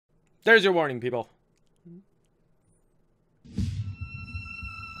There's your warning, people.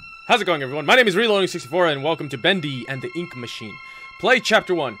 How's it going, everyone? My name is Reloading64, and welcome to Bendy and the Ink Machine. Play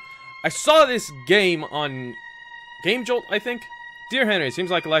Chapter 1. I saw this game on Game Jolt, I think. Dear Henry, it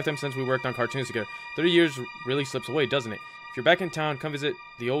seems like a lifetime since we worked on cartoons together. 30 years really slips away, doesn't it? If you're back in town, come visit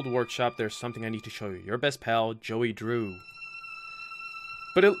the old workshop. There's something I need to show you. Your best pal, Joey Drew.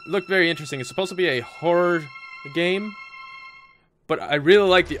 But it looked very interesting. It's supposed to be a horror game, but I really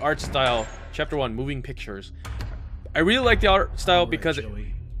like the art style. Chapter 1, Moving Pictures. I really like the art style because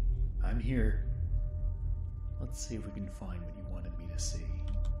Joey, I'm here. Let's see if we can find what you wanted me to see.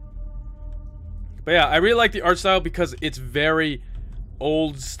 But yeah, I really like the art style because it's very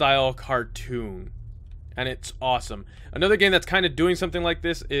old style cartoon. And it's awesome. Another game that's kind of doing something like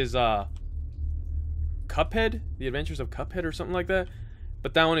this is Cuphead? The Adventures of Cuphead or something like that.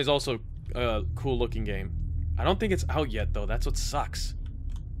 But that one is also a cool looking game. I don't think it's out yet though. That's what sucks.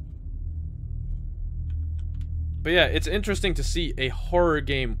 But yeah, it's interesting to see a horror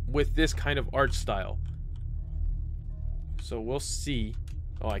game with this kind of art style. So we'll see.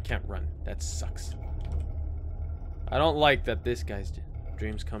 Oh, I can't run. That sucks. I don't like that this guy's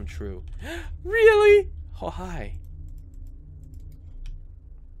dreams come true. Really? Oh, hi.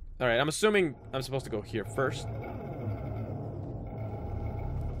 Alright, I'm assuming I'm supposed to go here first.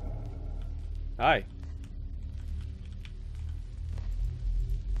 Hi.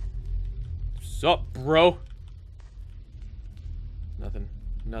 Sup, bro? Nothing.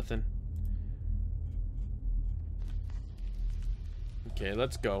 Nothing. Okay,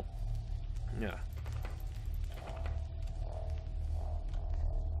 let's go. Yeah.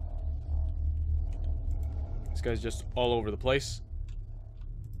 This guy's just all over the place.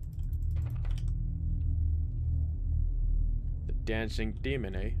 The dancing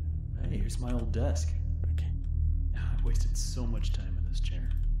demon, eh? Hey, here's my old desk. Okay. I've wasted so much time in this chair.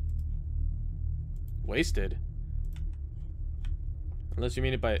 Wasted? Unless you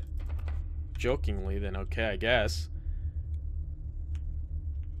mean it by jokingly, then okay, I guess.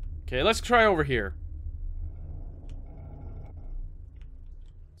 Okay, let's try over here.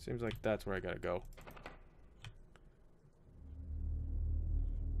 Seems like that's where I gotta go.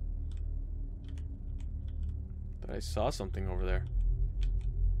 But I saw something over there.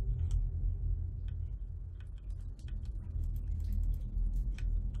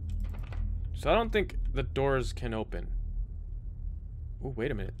 So I don't think the doors can open. Oh, wait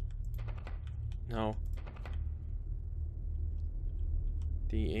a minute. No.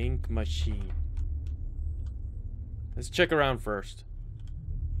 The ink machine. Let's check around first.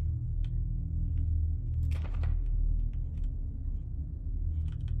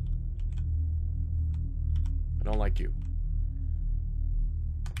 I don't like you.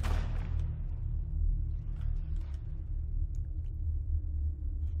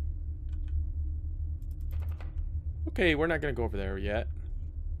 Okay, we're not gonna go over there yet.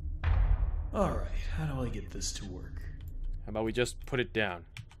 Alright, how do I get this to work? How about we just put it down?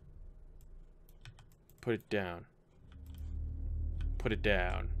 Put it down. Put it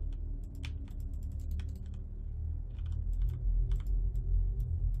down.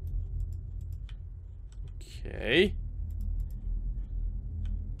 Okay.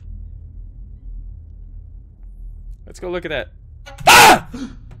 Let's go look at that. Ah!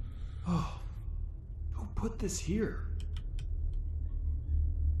 Oh, who put this here?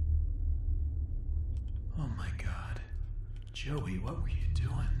 Oh my god. Joey, what were you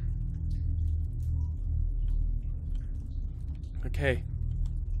doing? Okay.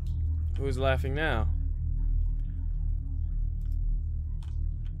 Who's laughing now?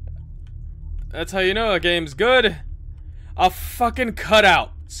 That's how you know a game's good. A fucking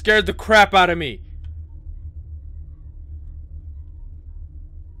cutout. Scared the crap out of me.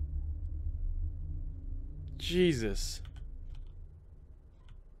 Jesus.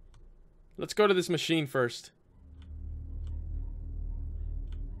 Let's go to this machine first.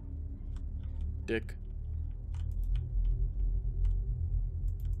 Dick.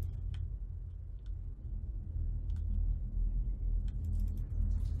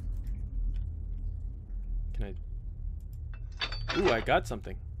 Can I... Ooh, I got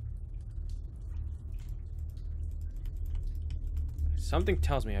something. Something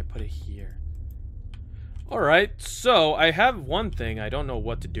tells me I put it here. Alright, so I have one thing. I don't know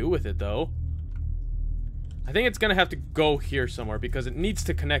what to do with it, though. I think it's gonna have to go here somewhere because it needs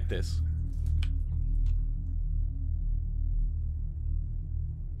to connect this.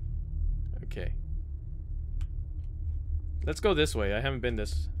 Okay. Let's go this way. I haven't been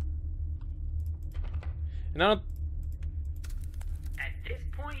this. And I don't... At this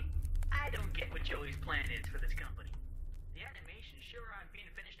point, I don't get what Joey's plan is for this company. The animations sure aren't being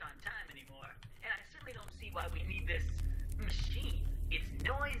finished on time. see why we need this machine. It's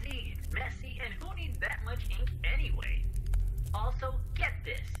noisy, it's messy, and who needs that much ink anyway? Also, get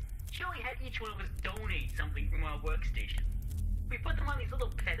this. Joey had each one of us donate something from our workstation. We put them on these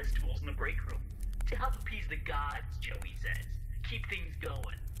little pedestals in the break room to help appease the gods, Joey says. Keep things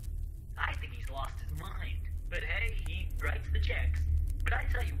going. I think he's lost his mind. But hey, he writes the checks. But I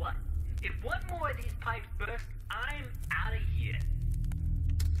tell you what, if one more of these pipes burst, I'm out of here.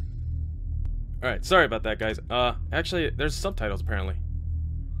 Alright, sorry about that, guys. Actually, there's subtitles, apparently.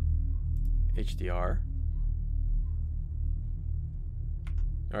 HDR.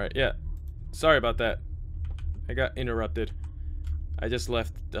 Alright, yeah. Sorry about that. I got interrupted. I just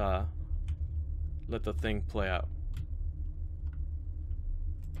let the thing play out.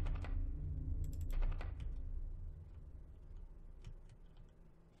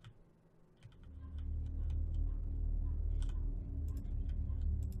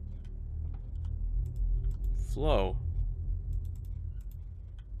 Flow.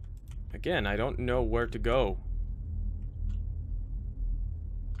 Again, I don't know where to go.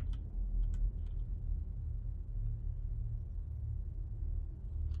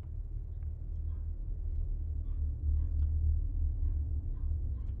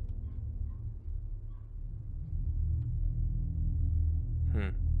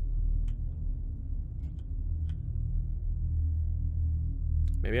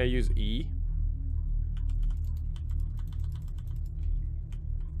 Maybe I use E?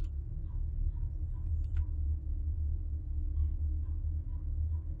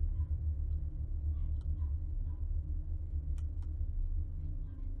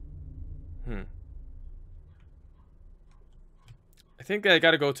 I think I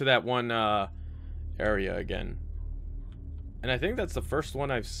gotta go to that one area again. And I think that's the first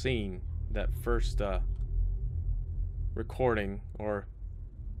one I've seen. That first recording, or...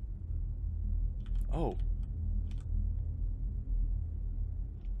 Oh.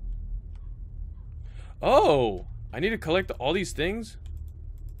 Oh! I need to collect all these things?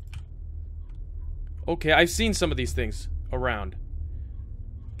 Okay, I've seen some of these things around.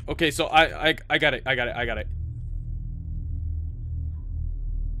 Okay, so I got it.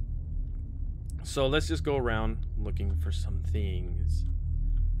 So let's just go around looking for some things.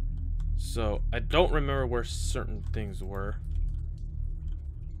 So I don't remember where certain things were,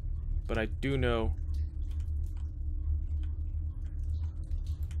 but I do know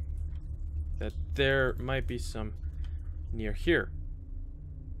that there might be some near here.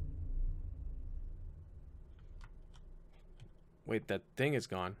 Wait, that thing is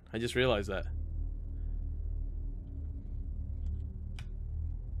gone. I just realized that.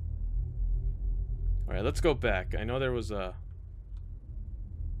 Alright, let's go back. I know there was a...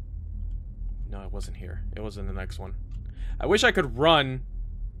 No, it wasn't here. It was in the next one. I wish I could run.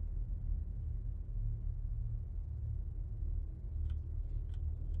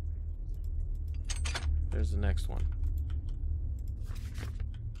 There's the next one.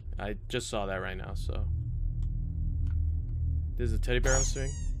 I just saw that right now, so... This is a teddy bear I'm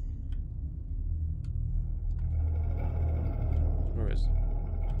seeing. Where is it?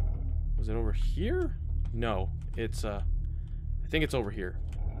 Was it over here? No, it's I think it's over here.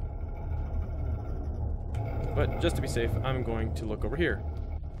 But just to be safe, I'm going to look over here.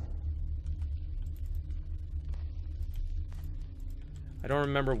 I don't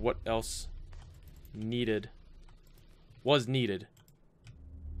remember what else was needed.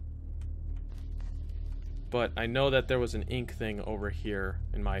 But I know that there was an ink thing over here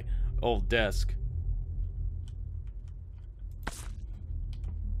in my old desk.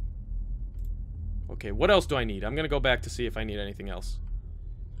 Okay, what else do I need? I'm gonna go back to see if I need anything else.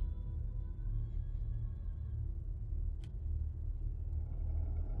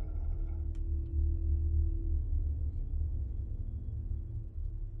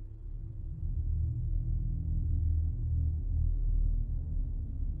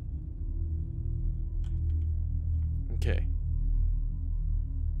 Okay.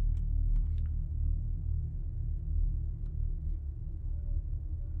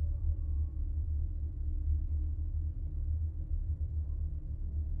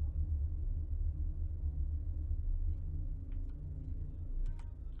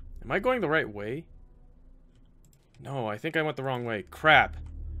 Am I going the right way? No, I think I went the wrong way. Crap.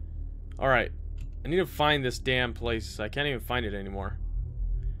 Alright. I need to find this damn place. I can't even find it anymore.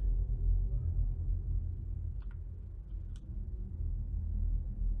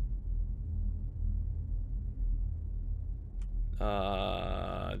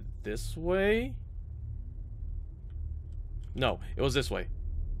 This way? No, it was this way.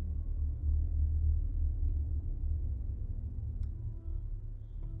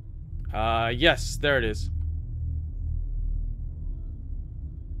 Yes, there it is.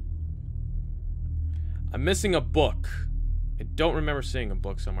 I'm missing a book. I don't remember seeing a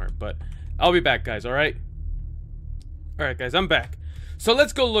book somewhere, but I'll be back, guys, alright? Alright, guys, I'm back. So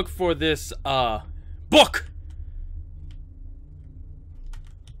let's go look for this, book!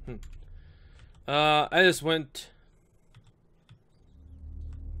 I just went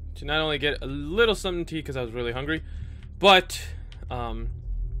to not only get a little something to eat because I was really hungry, but, I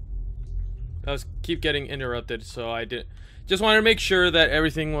keep getting interrupted, so I just wanted to make sure that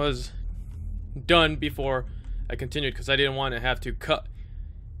everything was done before I continued, because I didn't want to have to cut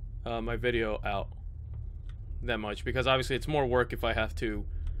my video out that much, because obviously it's more work if I have to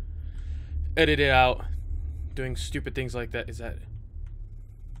edit it out doing stupid things like that. Is that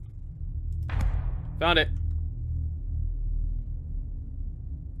found it?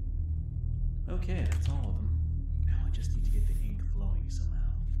 Okay, that's all of them. Now I just need to get the ink flowing somehow.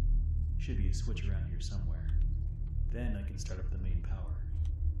 Should be a switch around here somewhere. Then I can start up the main power.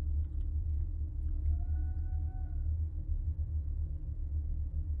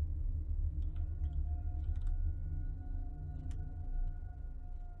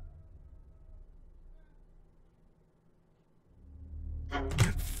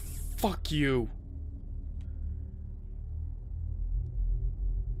 Fuck you.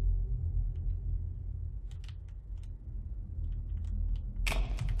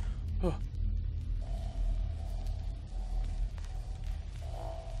 Oh.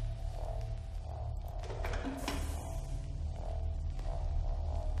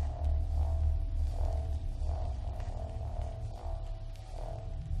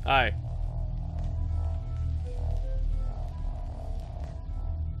 Hi.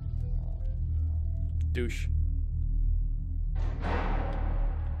 Douche.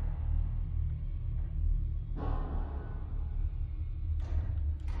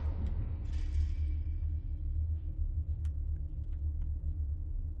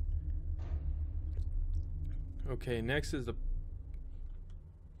 Okay, next is the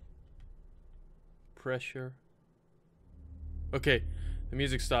pressure. Okay, the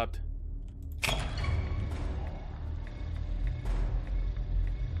music stopped.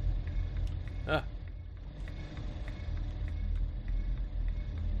 Ah.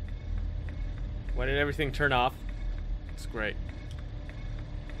 Why did everything turn off? It's great.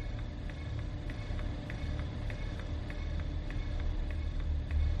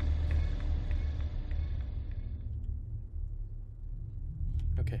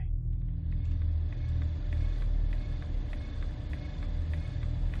 Okay.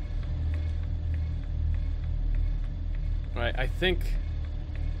 Alright, I think...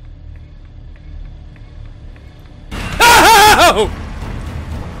 Oh!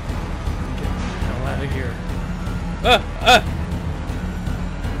 Out of here.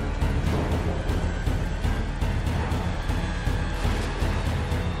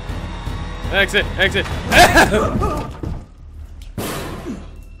 Exit, exit.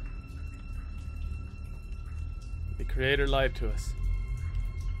 The creator lied to us.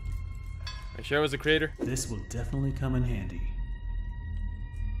 Are you sure it was the creator? This will definitely come in handy.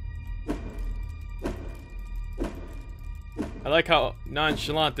 I like how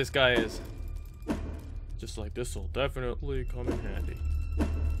nonchalant this guy is. Just like, this will definitely come in handy.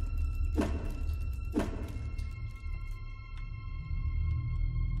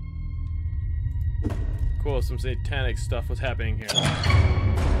 Cool, some satanic stuff was happening here.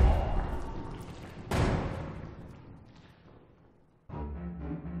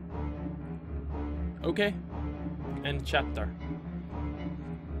 Okay. End chapter.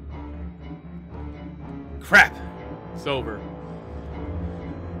 Crap! It's over.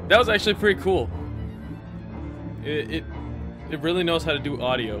 That was actually pretty cool. It really knows how to do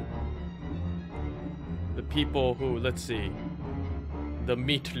audio. The people who, let's see, the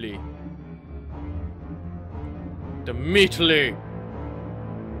Meatly.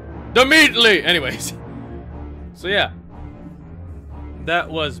 Anyways, so yeah, that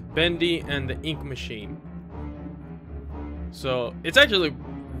was Bendy and the Ink Machine. So it's actually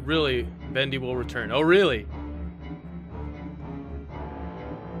really Bendy will return. Oh really?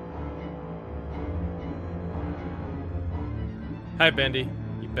 Hi, Bendy,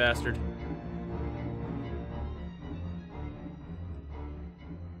 you bastard.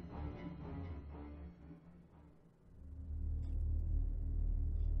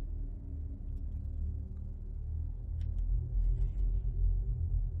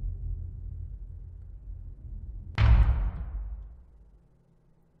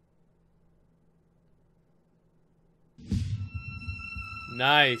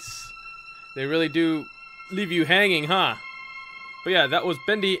 Nice. They really do leave you hanging, huh? But yeah, that was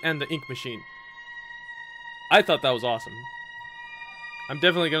Bendy and the Ink Machine. I thought that was awesome. I'm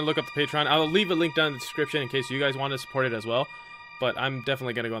definitely going to look up the Patreon. I'll leave a link down in the description in case you guys want to support it as well. But I'm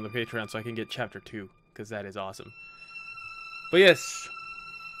definitely going to go on the Patreon so I can get Chapter 2, because that is awesome. But yes,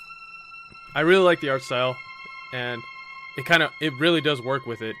 I really like the art style, and it really does work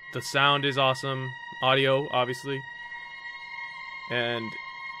with it. The sound is awesome, audio, obviously. And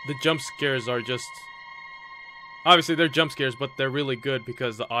the jump scares are just... Obviously, they're jump scares, but they're really good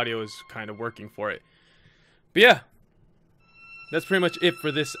because the audio is kind of working for it. But yeah, that's pretty much it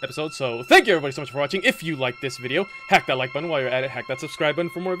for this episode. So thank you everybody so much for watching. If you like this video, hack that like button while you're at it. Hack that subscribe button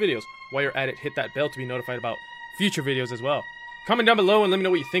for more videos. While you're at it, hit that bell to be notified about future videos as well. Comment down below and let me know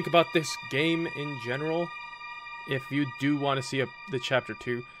what you think about this game in general. If you do want to see the Chapter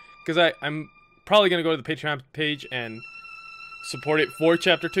 2. Because I'm probably going to go to the Patreon page and support it for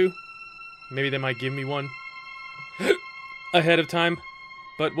Chapter 2. Maybe they might give me one ahead of time,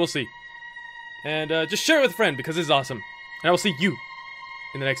 but we'll see. And just share it with a friend because this is awesome. And I will see you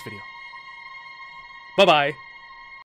in the next video. Bye-bye.